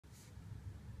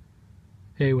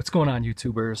Hey, what's going on,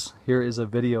 YouTubers? Here is a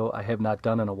video I have not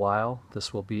done in a while.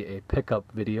 This will be a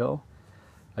pickup video.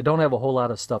 I don't have a whole lot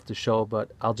of stuff to show,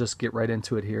 but I'll just get right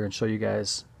into it here and show you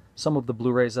guys some of the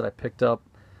Blu-rays that I picked up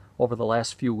over the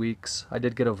last few weeks. I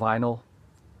did get a vinyl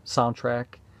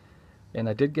soundtrack, and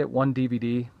I did get one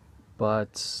DVD,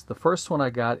 but the first one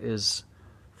I got is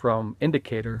from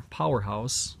Indicator,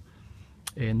 Powerhouse,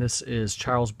 and this is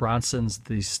Charles Bronson's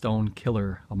The Stone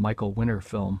Killer, a Michael Winner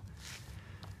film.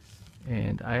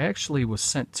 And I actually was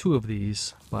sent two of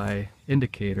these by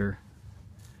Indicator.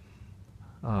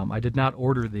 I did not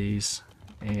order these,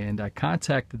 and I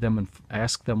contacted them and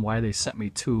asked them why they sent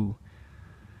me two.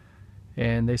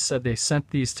 And they said they sent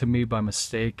these to me by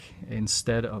mistake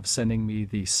instead of sending me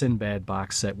the Sinbad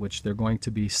box set, which they're going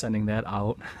to be sending that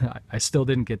out. I still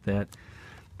didn't get that,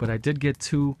 but I did get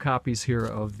two copies here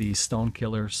of the Stone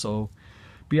Killer, so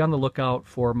be on the lookout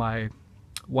for my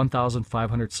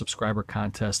 1,500 subscriber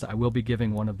contest. I will be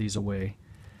giving one of these away,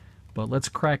 but let's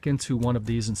crack into one of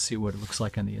these and see what it looks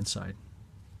like on the inside.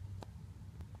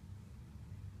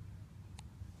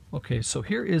 Okay, so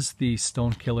here is the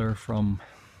Stone Killer from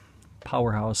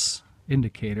Powerhouse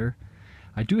Indicator.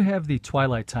 I do have the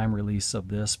Twilight Time release of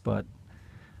this, but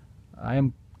I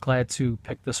am glad to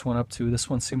pick this one up too. This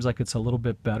one seems like it's a little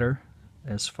bit better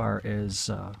as far as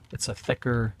it's a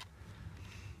thicker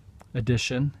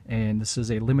edition, and this is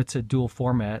a limited dual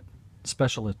format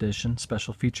special edition.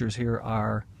 Special features here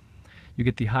are you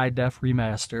get the high def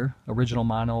remaster, original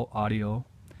mono audio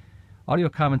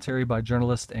commentary by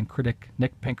journalist and critic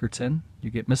Nick Pinkerton. You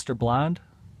get Mr. Blonde,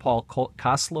 Paul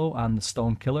Koslow on The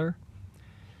Stone Killer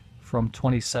from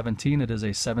 2017. It is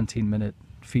a 17-minute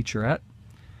featurette.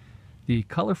 The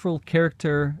colorful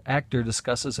character actor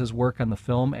discusses his work on the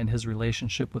film and his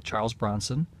relationship with Charles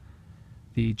Bronson.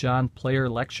 The John Player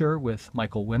Lecture with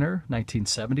Michael Winner,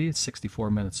 1970, it's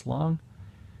 64 minutes long.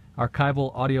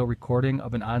 Archival audio recording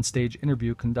of an onstage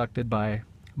interview conducted by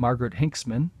Margaret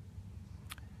Hinksman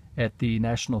at the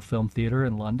National Film Theatre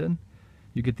in London.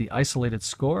 You get the isolated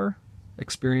score,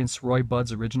 experience Roy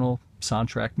Budd's original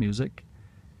soundtrack music.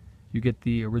 You get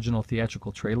the original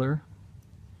theatrical trailer.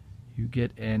 You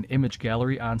get an image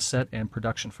gallery on set and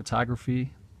production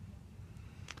photography,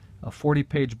 a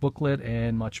 40-page booklet,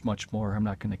 and much, much more. I'm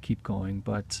not going to keep going,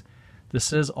 but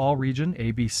this is all region,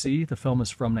 ABC. The film is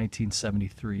from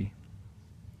 1973.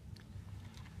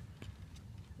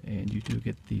 And you do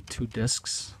get the two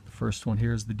discs. The first one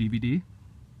here is the DVD.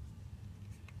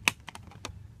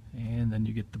 And then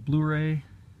you get the Blu-ray.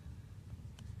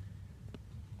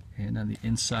 And on the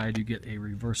inside you get a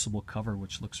reversible cover,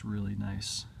 which looks really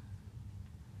nice.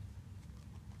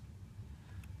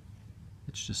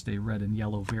 It's just a red and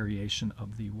yellow variation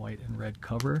of the white and red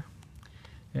cover.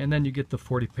 And then you get the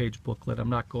 40-page booklet. I'm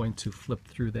not going to flip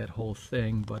through that whole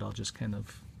thing, but I'll just kind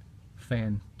of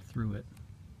fan through it.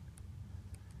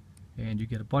 And you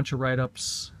get a bunch of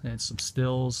write-ups and some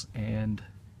stills, and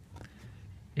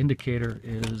Indicator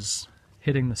is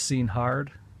hitting the scene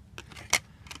hard.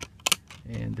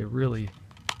 And they're really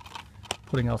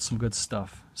putting out some good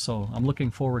stuff. So I'm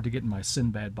looking forward to getting my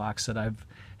Sinbad box set. I've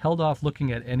held off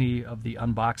looking at any of the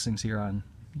unboxings here on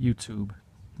YouTube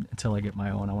until I get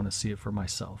my own. I want to see it for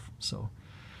myself. So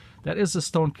that is the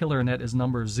Stone Killer, and that is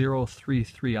number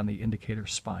 033 on the Indicator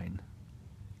spine.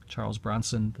 Charles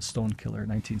Bronson, The Stone Killer,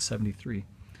 1973.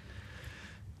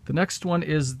 The next one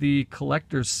is the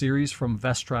Collector's Series from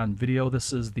Vestron Video.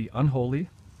 This is the Unholy,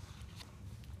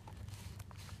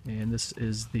 and this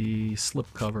is the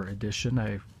slipcover edition.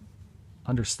 I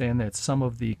understand that some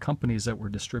of the companies that were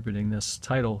distributing this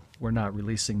title were not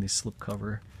releasing the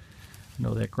slipcover. I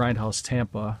know that Grindhouse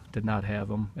Tampa did not have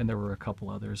them, and there were a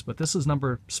couple others. But this is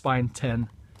number spine 10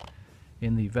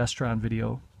 in the Vestron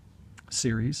Video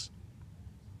series.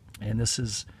 And this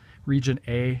is region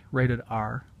A, rated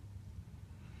R.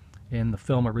 And the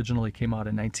film originally came out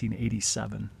in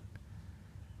 1987.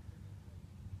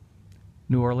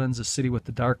 New Orleans, a city with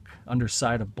the dark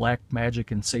underside of black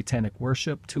magic and satanic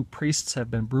worship. Two priests have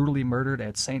been brutally murdered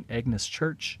at St. Agnes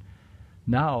Church.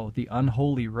 Now the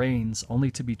unholy reigns,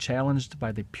 only to be challenged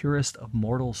by the purest of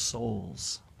mortal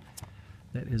souls.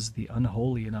 That is the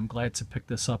Unholy, and I'm glad to pick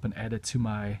this up and add it to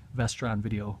my Vestron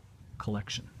Video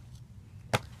collection.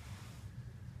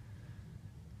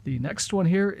 The next one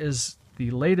here is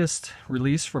the latest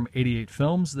release from 88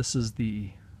 Films. This is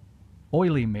the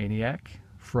Oily Maniac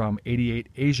from 88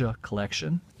 Asia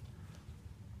collection,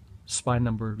 spine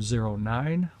number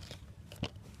 09,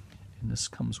 and this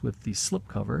comes with the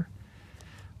slipcover.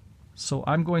 So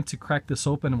I'm going to crack this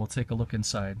open and we'll take a look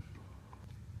inside.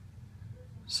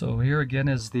 So here again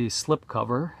is the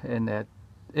slipcover, and that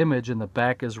image in the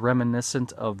back is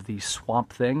reminiscent of the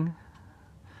Swamp Thing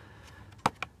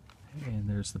And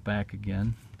there's the back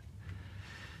again.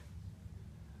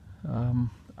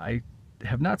 I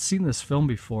have not seen this film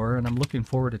before, and I'm looking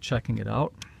forward to checking it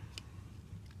out.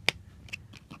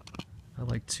 I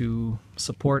like to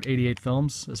support 88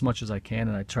 Films as much as I can,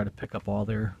 and I try to pick up all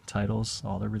their titles,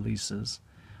 all their releases,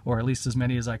 or at least as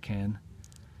many as I can.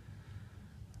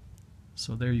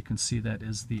 So there you can see that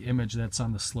is the image that's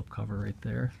on the slipcover right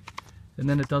there. And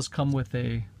then it does come with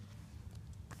a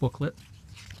booklet.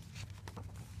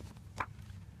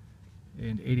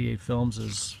 And 88 Films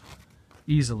is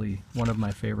easily one of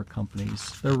my favorite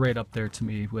companies. They're right up there to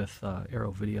me with Arrow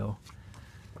Video.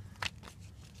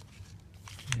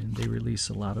 And they release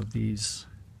a lot of these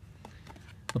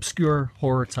obscure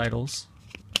horror titles,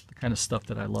 the kind of stuff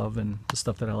that I love and the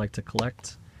stuff that I like to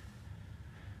collect.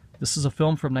 This is a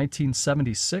film from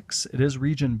 1976. It is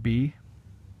Region B.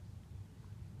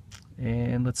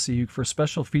 And let's see, for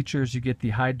special features you get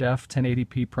the high-def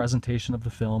 1080p presentation of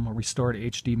the film, a restored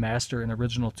HD master and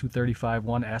original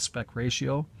 235:1 aspect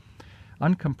ratio,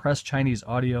 uncompressed Chinese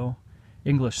audio,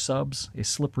 English subs, a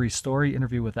slippery story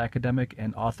interview with academic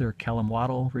and author Callum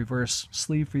Waddle, reverse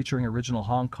sleeve featuring original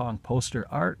Hong Kong poster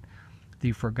art,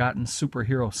 the Forgotten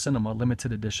Superhero Cinema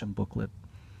limited edition booklet.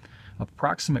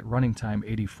 Approximate running time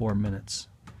 84 minutes.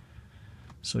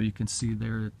 So you can see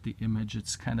there the image,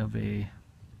 it's kind of a,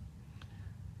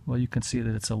 well, you can see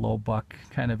that it's a low buck,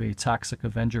 kind of a Toxic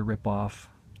Avenger ripoff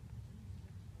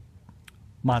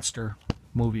monster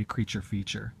movie creature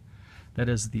feature. That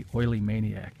is the Oily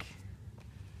Maniac.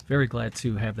 Very glad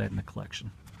to have that in the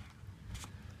collection.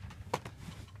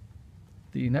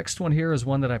 The next one here is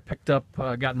one that I picked up,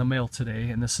 got in the mail today,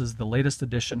 and this is the latest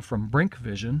edition from Brink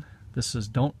Vision. This is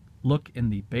Don't Look in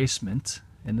the Basement,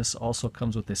 and this also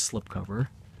comes with a slipcover.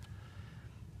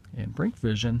 And Brink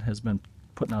Vision has been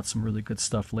putting out some really good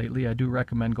stuff lately. I do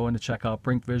recommend going to check out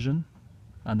Brink Vision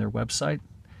on their website.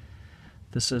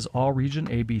 This is all region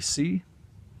ABC.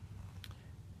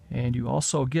 And you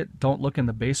also get Don't Look in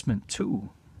the Basement 2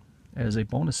 as a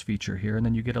bonus feature here. And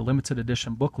then you get a limited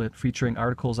edition booklet featuring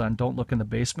articles on Don't Look in the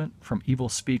Basement from Evil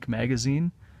Speak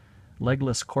magazine,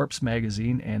 Legless Corpse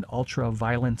magazine, and Ultra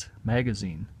Violent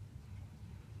magazine.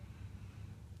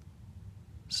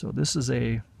 So this is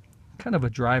a kind of a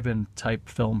drive-in type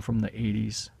film from the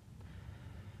 80s.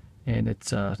 And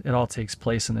it all takes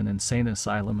place in an insane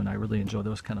asylum, and I really enjoy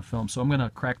those kind of films. So I'm going to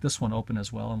crack this one open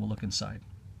as well, and we'll look inside.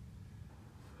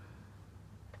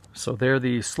 So there,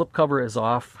 the slipcover is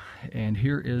off, and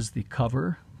here is the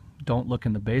cover, Don't Look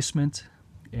in the Basement.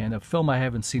 And a film I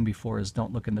haven't seen before is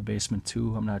Don't Look in the Basement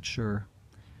 2. I'm not sure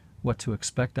what to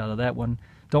expect out of that one.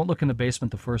 Don't Look in the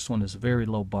Basement, the first one, is very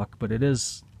low buck, but it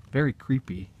is very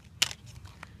creepy.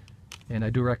 And I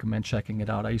do recommend checking it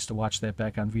out. I used to watch that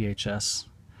back on VHS.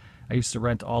 I used to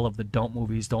rent all of the Don't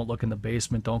movies, Don't Look in the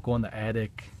Basement, Don't Go in the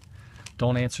Attic,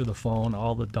 Don't Answer the Phone,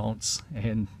 all the don'ts.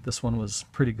 And this one was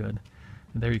pretty good.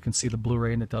 And there you can see the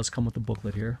Blu-ray, and it does come with the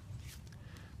booklet here.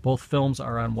 Both films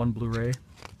are on one Blu-ray.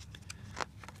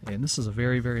 And this is a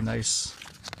very, very nice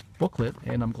booklet,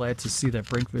 and I'm glad to see that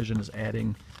Brink Vision is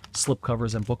adding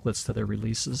slipcovers and booklets to their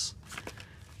releases.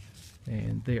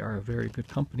 And they are a very good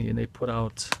company, and they put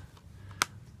out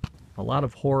a lot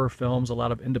of horror films, a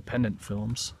lot of independent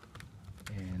films.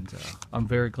 And I'm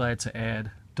very glad to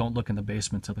add Don't Look in the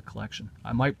Basement to the collection.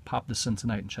 I might pop this in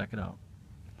tonight and check it out.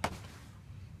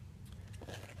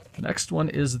 The next one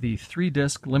is the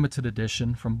 3-disc limited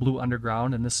edition from Blue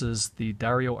Underground, and this is the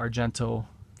Dario Argento,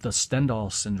 The Stendhal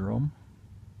Syndrome.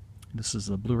 This is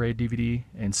the Blu-ray, DVD,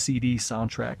 and CD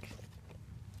soundtrack.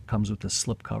 Comes with the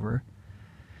slipcover.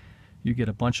 You get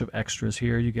a bunch of extras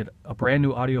here. You get a brand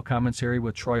new audio commentary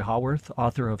with Troy Haworth,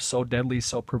 author of So Deadly,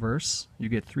 So Perverse. You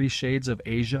get 3 Shades of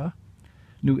Asia,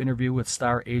 new interview with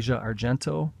star Asia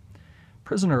Argento.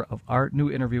 Prisoner of Art, new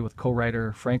interview with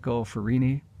co-writer Franco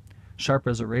Ferrini. Sharp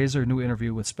as a Razor, new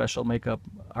interview with special makeup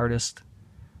artist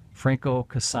Franco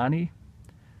Cassani.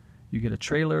 You get a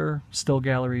trailer, still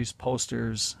galleries,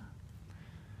 posters,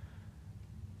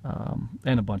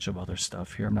 and a bunch of other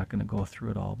stuff here. I'm not going to go through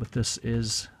it all, but this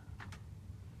is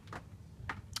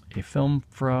a film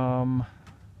from,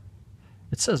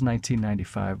 it says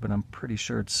 1995, but I'm pretty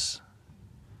sure it's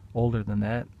older than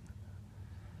that.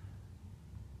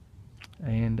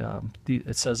 And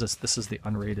it says this is the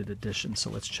unrated edition,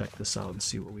 so let's check this out and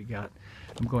see what we got.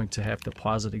 I'm going to have to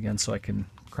pause it again so I can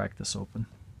crack this open.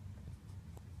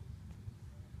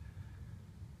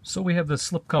 So we have the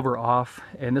slipcover off,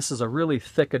 and this is a really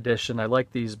thick edition. I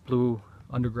like these Blue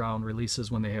Underground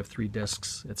releases when they have 3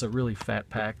 discs. It's a really fat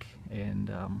pack,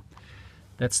 and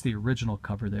that's the original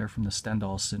cover there from the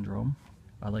Stendhal Syndrome.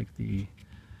 I like the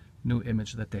new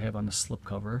image that they have on the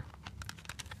slipcover.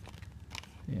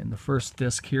 And the first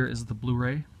disc here is the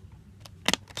Blu-ray.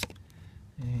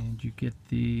 And you get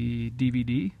the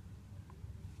DVD.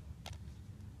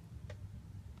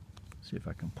 See if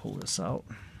I can pull this out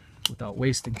without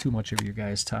wasting too much of your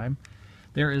guys' time.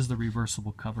 There is the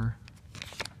reversible cover.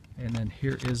 And then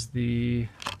here is the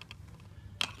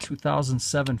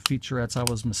 2007 featurettes. I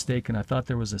was mistaken. I thought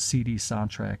there was a CD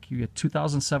soundtrack. You get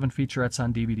 2007 featurettes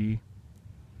on DVD.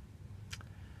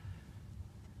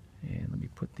 And let me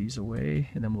put these away,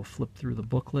 and then we'll flip through the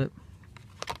booklet.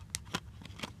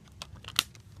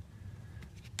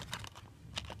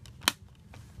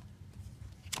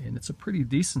 And it's a pretty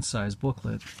decent sized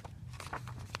booklet.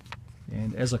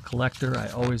 And as a collector, I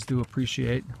always do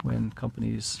appreciate when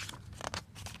companies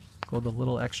go the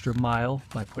little extra mile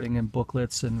by putting in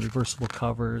booklets and reversible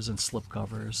covers and slip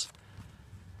covers.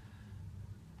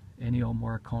 Ennio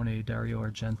Morricone, Dario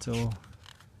Argento.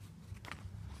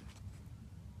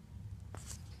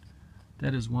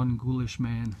 That is one ghoulish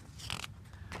man.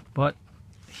 But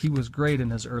he was great in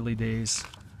his early days.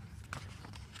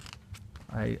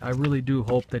 I really do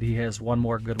hope that he has one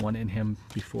more good one in him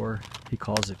before he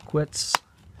calls it quits.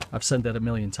 I've said that a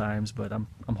million times, but I'm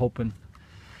hoping.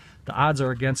 The odds are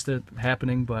against it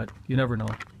happening, but you never know.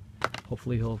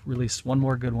 Hopefully he'll release one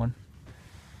more good one.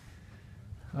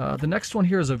 The next one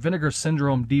here is a Vinegar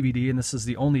Syndrome DVD, and this is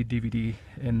the only DVD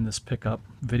in this pickup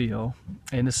video.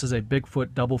 And this is a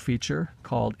Bigfoot double feature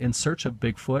called In Search of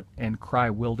Bigfoot and Cry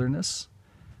Wilderness.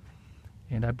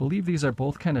 And I believe these are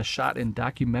both kind of shot in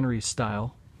documentary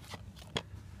style.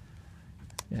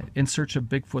 In Search of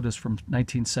Bigfoot is from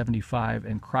 1975,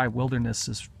 and Cry Wilderness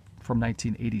is from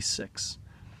 1986.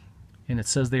 And it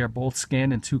says they are both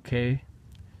scanned in 2K.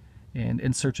 And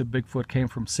In Search of Bigfoot came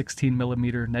from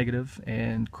 16mm negative,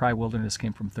 and Cry Wilderness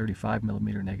came from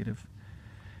 35mm negative.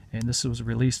 And this was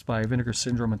released by Vinegar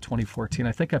Syndrome in 2014.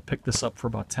 I think I picked this up for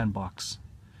about 10 bucks.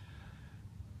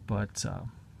 But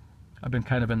I've been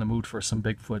kind of in the mood for some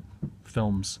Bigfoot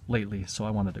films lately, so I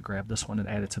wanted to grab this one and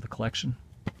add it to the collection.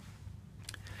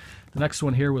 The next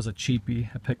one here was a cheapie.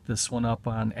 I picked this one up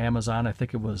on Amazon. I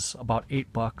think it was about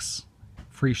 8 bucks,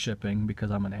 free shipping, because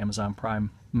I'm an Amazon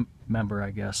Prime member, I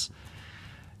guess.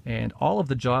 And all of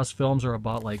the Jaws films are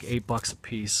about like 8 bucks a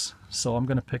piece, so I'm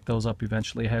going to pick those up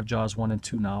eventually. I have Jaws 1 and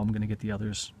 2 now. I'm going to get the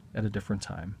others at a different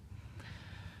time.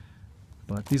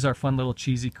 But these are fun little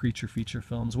cheesy creature feature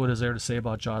films. What is there to say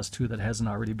about Jaws 2 that hasn't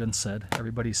already been said?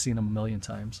 Everybody's seen them a million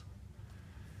times.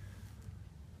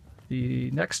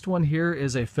 The next one here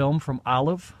is a film from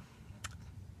Olive.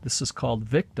 This is called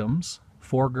Victims.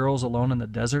 4 girls alone in the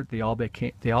desert. They all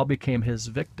became his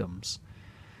victims.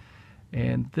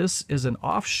 And this is an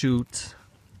offshoot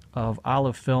of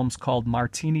Olive Films called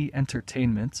Martini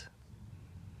Entertainment.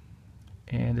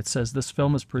 And it says this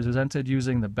film is presented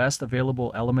using the best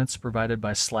available elements provided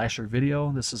by Slasher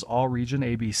Video. This is all region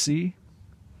ABC.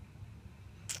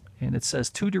 And it says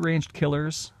 2 deranged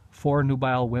killers, 4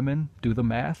 nubile women, do the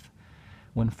math.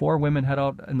 When 4 women head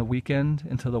out in the weekend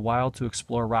into the wild to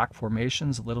explore rock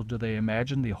formations, little do they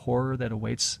imagine the horror that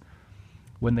awaits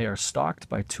when they are stalked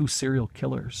by 2 serial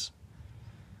killers.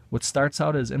 What starts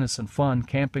out as innocent fun,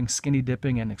 camping, skinny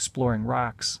dipping, and exploring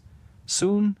rocks,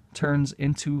 soon turns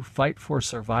into fight for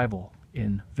survival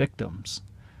in Victims.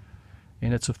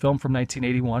 And it's a film from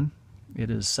 1981.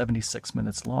 It is 76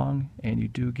 minutes long, and you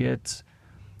do get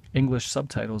English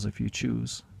subtitles if you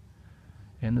choose.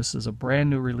 And this is a brand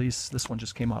new release. This one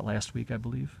just came out last week, I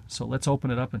believe. So let's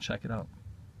open it up and check it out.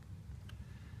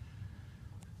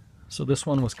 So this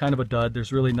one was kind of a dud.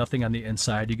 There's really nothing on the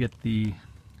inside. You get the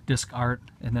disc art,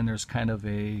 and then there's kind of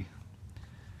a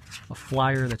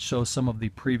flyer that shows some of the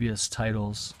previous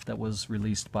titles that was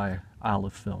released by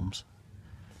Olive Films.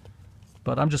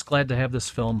 But I'm just glad to have this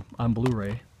film on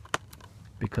Blu-ray,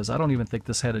 because I don't even think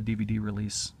this had a DVD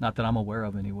release, not that I'm aware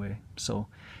of anyway. So,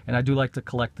 and I do like to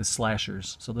collect the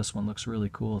slashers, so this one looks really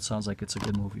cool. It sounds like it's a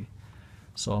good movie.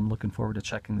 So I'm looking forward to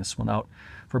checking this one out.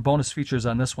 For bonus features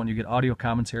on this one, you get audio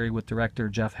commentary with director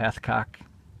Jeff Hathcock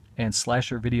and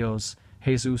Slasher Video's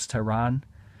Jesus Tehran.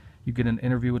 You get an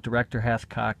interview with director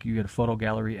Hathcock, you get a photo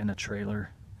gallery, and a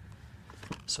trailer.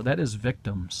 So that is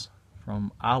Victims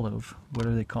from Olive. What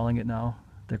are they calling it now?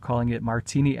 They're calling it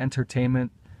Martini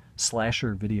Entertainment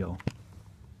Slasher Video.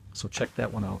 So check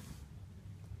that one out.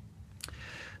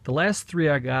 The last 3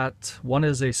 I got, one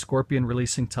is a Scorpion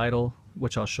releasing title,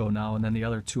 which I'll show now, and then the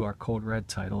other 2 are Code Red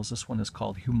titles. This one is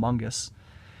called Humongous,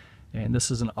 and this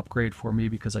is an upgrade for me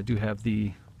because I do have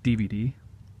the DVD.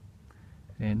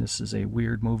 And this is a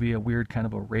weird movie, a weird kind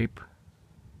of a rape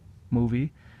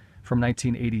movie from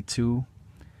 1982.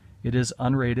 It is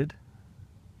unrated,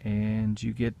 and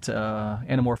you get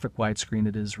anamorphic widescreen.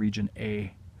 It is region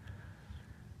A.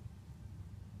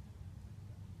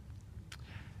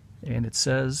 And it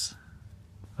says,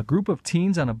 a group of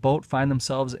teens on a boat find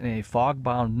themselves in a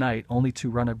fog-bound night only to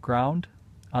run aground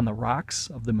on the rocks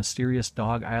of the mysterious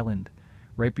Dog Island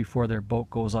right before their boat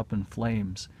goes up in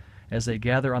flames. As they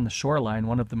gather on the shoreline,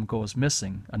 one of them goes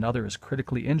missing, another is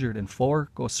critically injured, and 4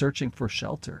 go searching for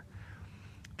shelter.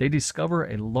 They discover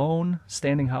a lone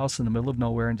standing house in the middle of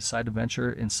nowhere and decide to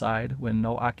venture inside when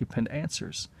no occupant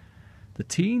answers. The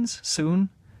teens soon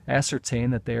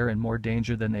ascertain that they are in more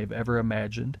danger than they've ever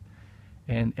imagined,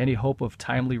 and any hope of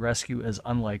timely rescue is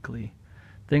unlikely.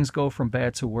 Things go from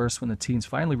bad to worse when the teens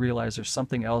finally realize there's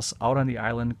something else out on the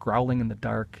island growling in the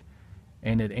dark,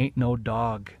 and it ain't no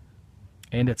dog,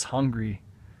 and it's hungry.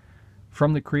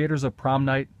 From the creators of Prom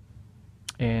Night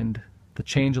and The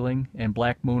Changeling and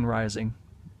Black Moon Rising,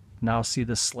 now see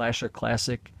this slasher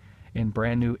classic in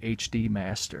brand new HD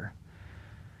master.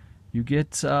 You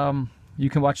get, you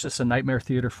can watch this in Nightmare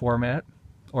Theater format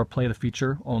or play the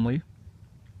feature only.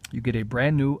 You get a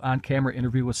brand new on-camera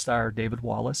interview with star David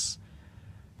Wallace.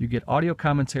 You get audio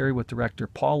commentary with director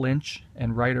Paul Lynch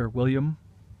and writer William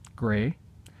Gray.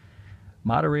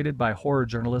 Moderated by horror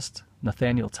journalist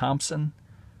Nathaniel Thompson.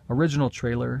 Original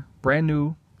trailer, brand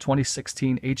new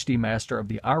 2016 HD master of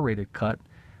the R-rated cut.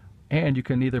 And you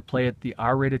can either play it the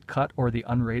R-rated cut or the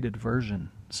unrated version.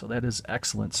 So that is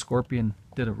excellent. Scorpion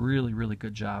did a really, really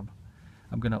good job.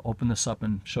 I'm going to open this up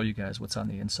and show you guys what's on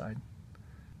the inside.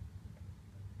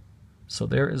 So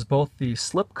there is both the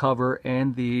slip cover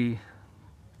and the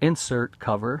insert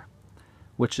cover,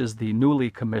 which is the newly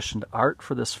commissioned art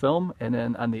for this film. And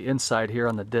then on the inside here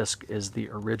on the disc is the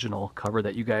original cover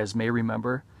that you guys may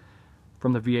remember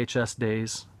from the VHS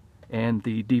days and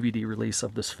the DVD release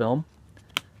of this film.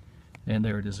 And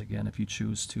there it is again if you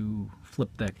choose to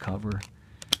flip that cover.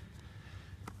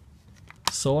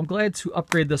 So I'm glad to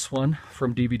upgrade this one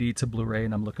from DVD to Blu-ray,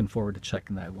 and I'm looking forward to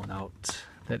checking that one out.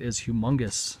 That is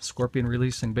humongous. Scorpion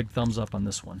releasing big thumbs up on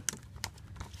this one.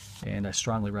 And I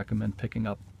strongly recommend picking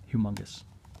up Humongous.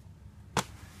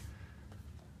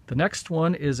 The next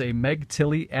one is a Meg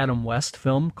Tilly Adam West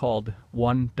film called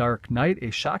One Dark Night,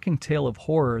 a shocking tale of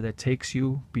horror that takes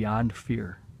you beyond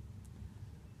fear.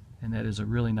 And that is a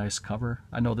really nice cover.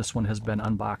 I know this one has been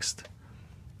unboxed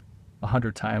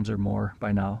 100 times or more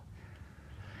by now.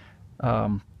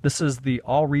 This is the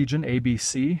All Region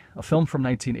ABC, a film from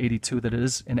 1982 that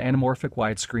is an anamorphic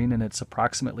widescreen, and it's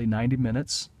approximately 90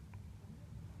 minutes.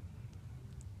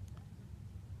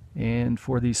 And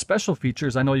for the special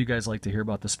features, I know you guys like to hear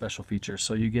about the special features,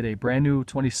 so you get a brand new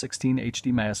 2016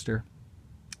 HD master,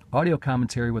 audio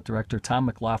commentary with director Tom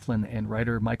McLaughlin and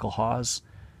writer Michael Hawes,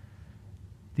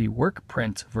 the work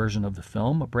print version of the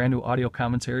film, a brand new audio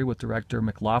commentary with director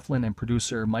McLaughlin and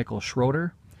producer Michael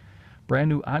Schroeder, brand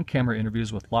new on-camera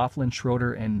interviews with Laughlin,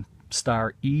 Schroeder, and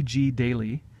star E.G.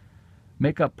 Daly,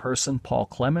 makeup person Paul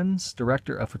Clemens,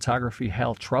 director of photography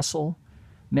Hal Trussell,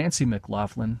 Nancy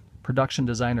McLaughlin, production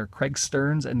designer Craig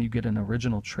Stearns, and you get an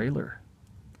original trailer.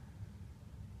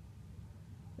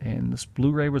 And this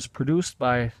Blu-ray was produced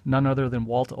by none other than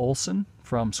Walt Olson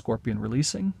from Scorpion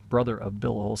Releasing, brother of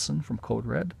Bill Olson from Code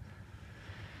Red.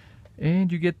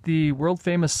 And you get the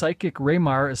world-famous psychic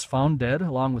Raymar is found dead,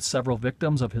 along with several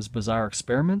victims of his bizarre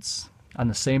experiments. On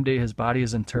the same day his body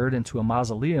is interred into a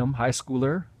mausoleum, high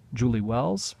schooler Julie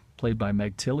Wells, played by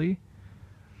Meg Tilly,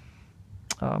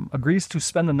 agrees to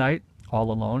spend the night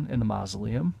all alone in the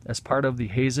mausoleum as part of the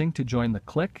hazing to join the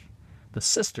clique, the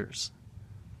Sisters.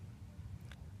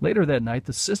 Later that night,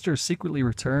 the sisters secretly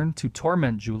return to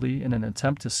torment Julie in an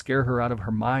attempt to scare her out of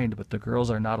her mind, but the girls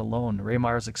are not alone.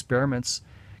 Raymar's experiments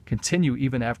continue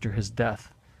even after his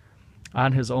death,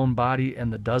 on his own body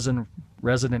and the dozen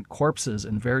resident corpses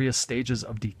in various stages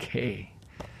of decay.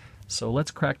 So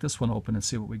let's crack this one open and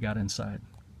see what we got inside.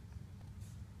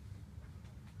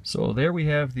 So there we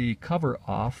have the cover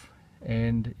off,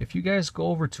 and if you guys go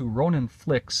over to Ronin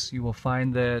Flicks, you will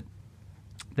find that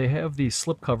they have these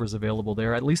slip covers available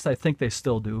there. At least I think they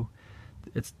still do.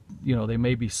 It's, you know, they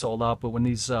may be sold out, but when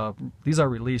these are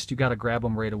released, you got to grab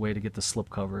them right away to get the slip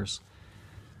covers.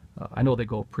 I know they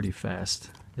go pretty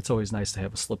fast. It's always nice to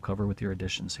have a slip cover with your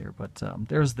editions here. But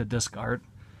there's the disc art,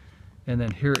 and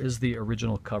then here is the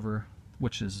original cover,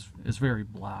 which is very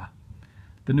blah.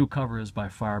 The new cover is by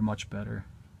far much better.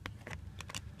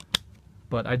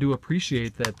 But I do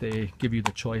appreciate that they give you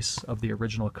the choice of the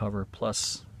original cover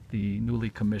plus the newly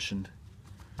commissioned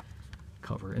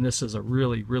cover. And this is a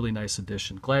really, really nice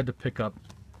edition. Glad to pick up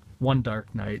One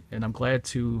Dark Night, and I'm glad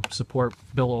to support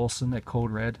Bill Olson at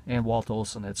Code Red and Walt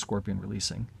Olson at Scorpion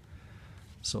Releasing.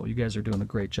 So you guys are doing a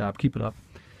great job. Keep it up.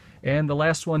 And the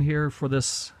last one here for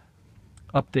this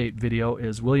update video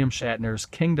is William Shatner's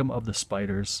Kingdom of the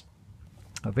Spiders.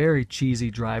 A very cheesy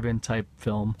drive-in type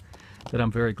film that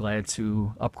I'm very glad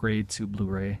to upgrade to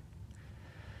Blu-ray.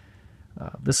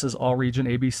 This is All Region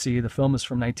ABC. The film is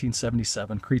from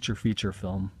 1977, creature feature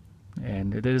film.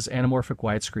 And it is anamorphic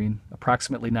widescreen,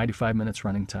 approximately 95 minutes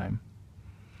running time.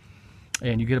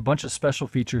 And you get a bunch of special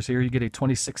features here. You get a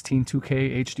 2016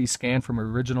 2K HD scan from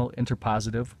original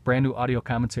Interpositive, brand new audio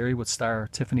commentary with star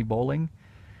Tiffany Bowling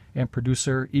and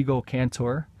producer Ego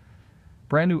Cantor,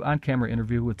 brand new on-camera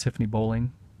interview with Tiffany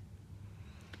Bowling.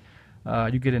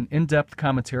 You get an in-depth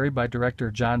commentary by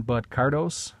director John Bud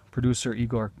Cardos, producer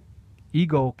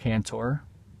Ego Cantor,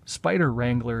 Spider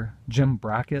Wrangler Jim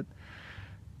Brockett,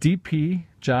 DP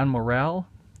John Morrell,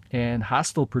 and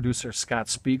Hostel producer Scott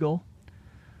Spiegel.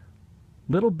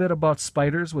 Little bit about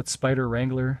spiders with Spider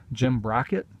Wrangler Jim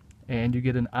Brockett, and you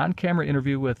get an on-camera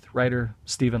interview with writer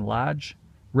Stephen Lodge,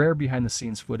 rare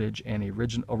behind-the-scenes footage, and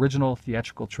original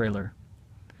theatrical trailer.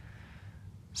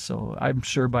 So I'm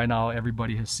sure by now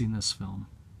everybody has seen this film.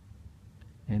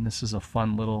 And this is a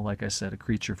fun little, like I said, a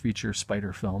creature feature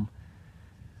spider film.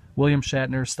 William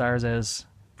Shatner stars as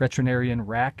veterinarian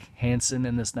Rack Hansen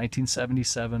in this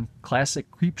 1977 classic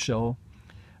creep show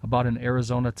about an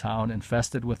Arizona town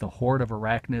infested with a horde of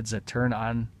arachnids that turn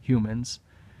on humans,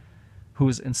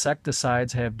 whose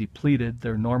insecticides have depleted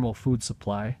their normal food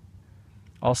supply.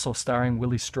 Also starring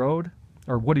Woody Strode,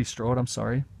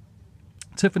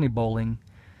 Tiffany Bowling,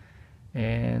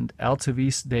 and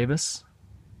Altavis Davis,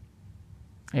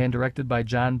 and directed by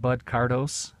John Bud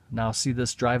Cardos. Now see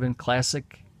this drive-in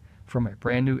classic from a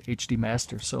brand new HD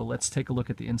master. So let's take a look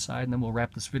at the inside and then we'll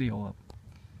wrap this video up.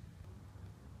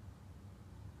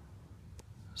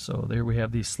 So there we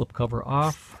have the slipcover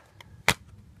off.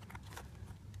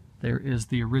 There is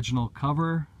the original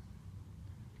cover,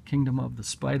 Kingdom of the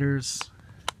Spiders.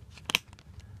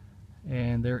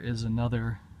 And there is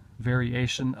another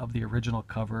variation of the original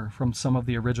cover from some of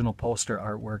the original poster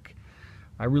artwork.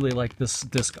 I really like this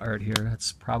disc art here.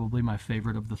 That's probably my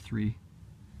favorite of the three.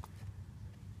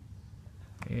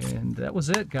 And that was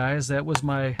it, guys. That was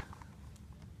my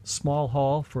small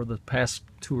haul for the past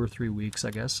 2 or 3 weeks,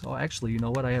 I guess. Oh, actually, you know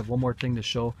what? I have one more thing to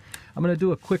show. I'm going to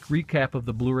do a quick recap of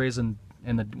the Blu-rays and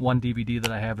the one DVD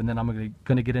that I have, and then I'm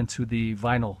going to get into the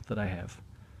vinyl that I have.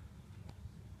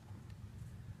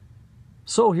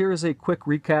 So here is a quick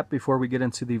recap before we get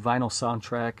into the vinyl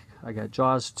soundtrack. I got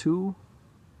Jaws 2,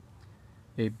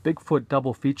 a Bigfoot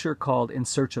double feature called In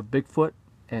Search of Bigfoot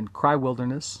and Cry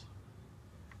Wilderness,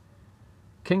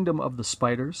 Kingdom of the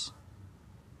Spiders,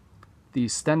 the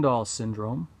Stendhal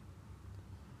Syndrome,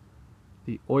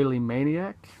 the Oily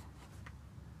Maniac,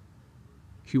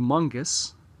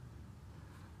 Humongous.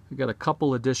 We got a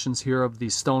couple editions here of the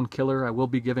Stone Killer. I will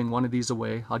be giving one of these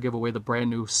away. I'll give away the brand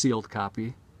new sealed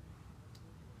copy.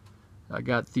 I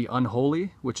got the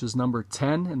Unholy, which is number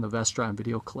 10 in the Vestron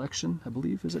video collection, I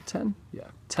believe. Is it 10? Yeah,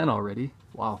 10 already.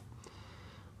 Wow.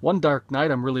 One Dark Night,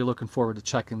 I'm really looking forward to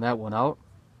checking that one out.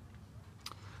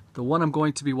 The one I'm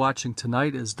going to be watching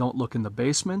tonight is Don't Look in the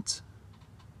Basement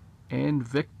and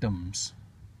Victims.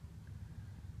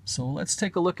 So let's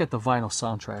take a look at the vinyl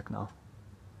soundtrack now.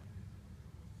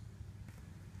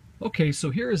 Okay, so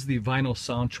here is the vinyl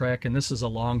soundtrack, and this is a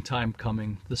long time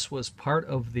coming. This was part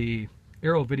of the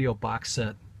Arrow Video box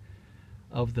set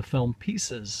of the film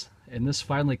Pieces, and this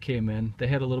finally came in. They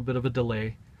had a little bit of a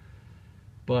delay,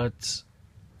 but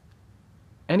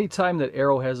anytime that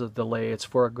Arrow has a delay, it's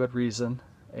for a good reason,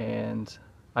 and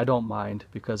I don't mind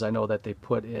because I know that they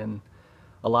put in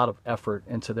a lot of effort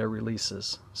into their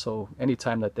releases. So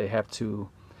anytime that they have to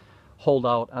hold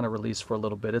out on a release for a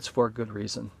little bit, it's for a good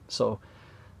reason. So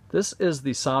this is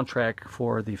the soundtrack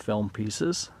for the film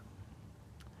Pieces.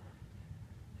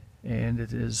 And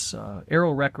it is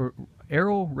Arrow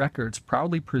Records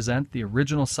proudly present the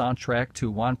original soundtrack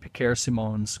to Juan Piquer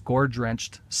Simone's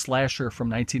gore-drenched slasher from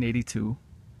 1982,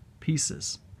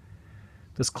 Pieces.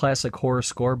 This classic horror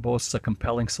score boasts a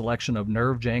compelling selection of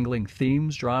nerve-jangling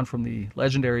themes drawn from the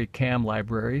legendary Cam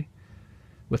library,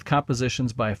 with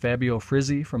compositions by Fabio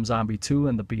Frizzi from Zombie 2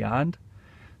 and the Beyond,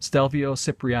 Stelvio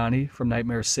Cipriani from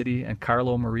Nightmare City, and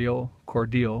Carlo Mario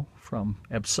Cordio from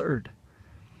Absurd.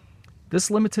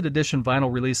 This limited edition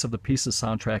vinyl release of the Pieces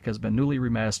soundtrack has been newly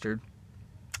remastered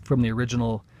from the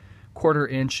original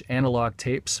quarter-inch analog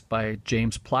tapes by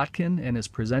James Plotkin and is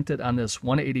presented on this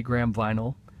 180-gram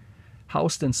vinyl,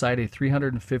 housed inside a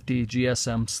 350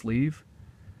 GSM sleeve.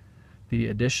 The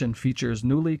edition features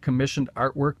newly commissioned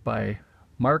artwork by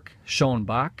Mark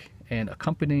Schoenbach and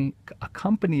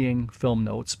accompanying film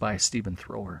notes by Stephen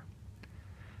Thrower.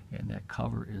 And that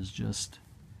cover is just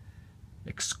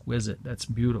exquisite. That's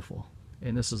beautiful.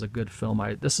 And this is a good film.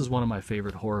 This is one of my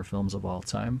favorite horror films of all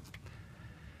time.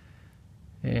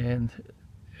 And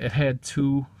it had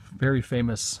two very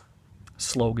famous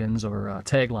slogans or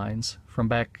taglines from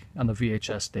back on the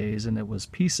VHS days, and it was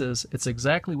 "Pieces, it's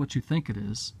exactly what you think it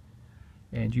is,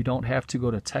 and you don't have to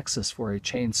go to Texas for a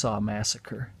chainsaw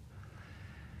massacre."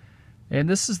 And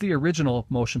this is the original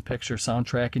motion picture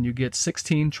soundtrack, and you get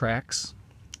 16 tracks,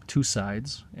 2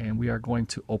 sides, and we are going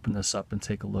to open this up and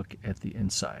take a look at the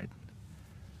inside.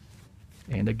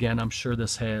 And again, I'm sure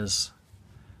this has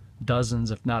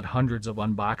dozens, if not hundreds, of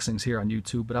unboxings here on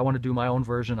YouTube, but I want to do my own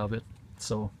version of it,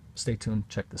 so stay tuned,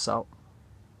 check this out.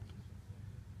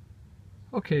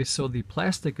 Okay, so the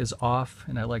plastic is off,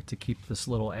 and I like to keep this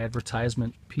little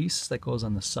advertisement piece that goes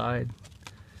on the side.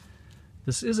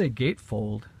 This is a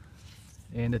gatefold,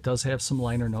 and it does have some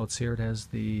liner notes here. It has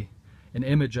an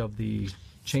image of the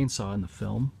chainsaw in the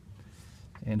film.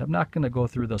 And I'm not going to go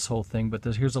through this whole thing, but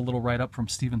here's a little write-up from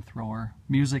Stephen Thrower,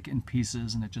 Music in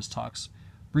Pieces, and it just talks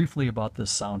briefly about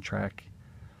this soundtrack.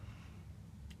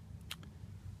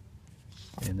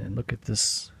 And then look at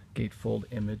this gatefold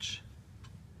image.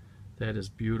 That is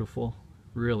beautiful.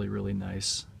 Really, really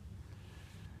nice.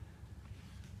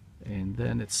 And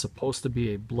then it's supposed to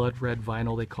be a blood red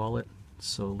vinyl, they call it.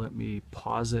 So let me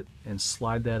pause it and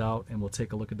slide that out, and we'll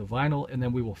take a look at the vinyl, and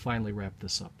then we will finally wrap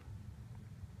this up.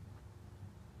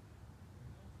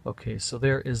 Okay, so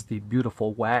there is the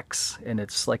beautiful wax, and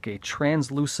it's like a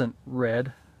translucent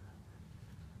red.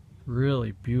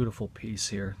 Really beautiful piece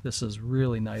here. This is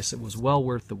really nice. It was well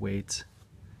worth the wait.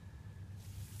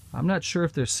 I'm not sure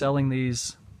if they're selling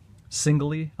these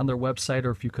singly on their website, or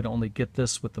if you could only get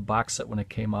this with the box set when it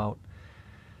came out.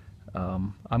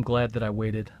 I'm glad that I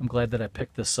waited. I'm glad that I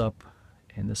picked this up,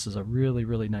 and this is a really,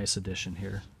 really nice addition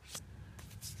here.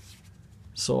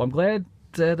 So I'm glad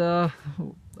that I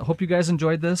hope you guys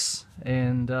enjoyed this,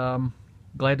 and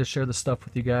glad to share this stuff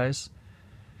with you guys.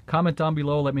 Comment down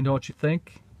below, let me know what you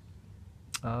think.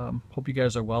 Hope you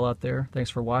guys are well out there. Thanks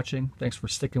for watching. Thanks for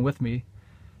sticking with me.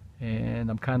 And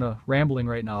I'm kind of rambling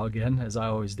right now again, as I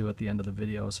always do at the end of the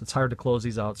videos. It's hard to close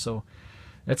these out. So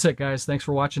that's it, guys. Thanks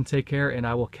for watching. Take care, and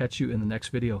I will catch you in the next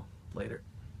video. Later.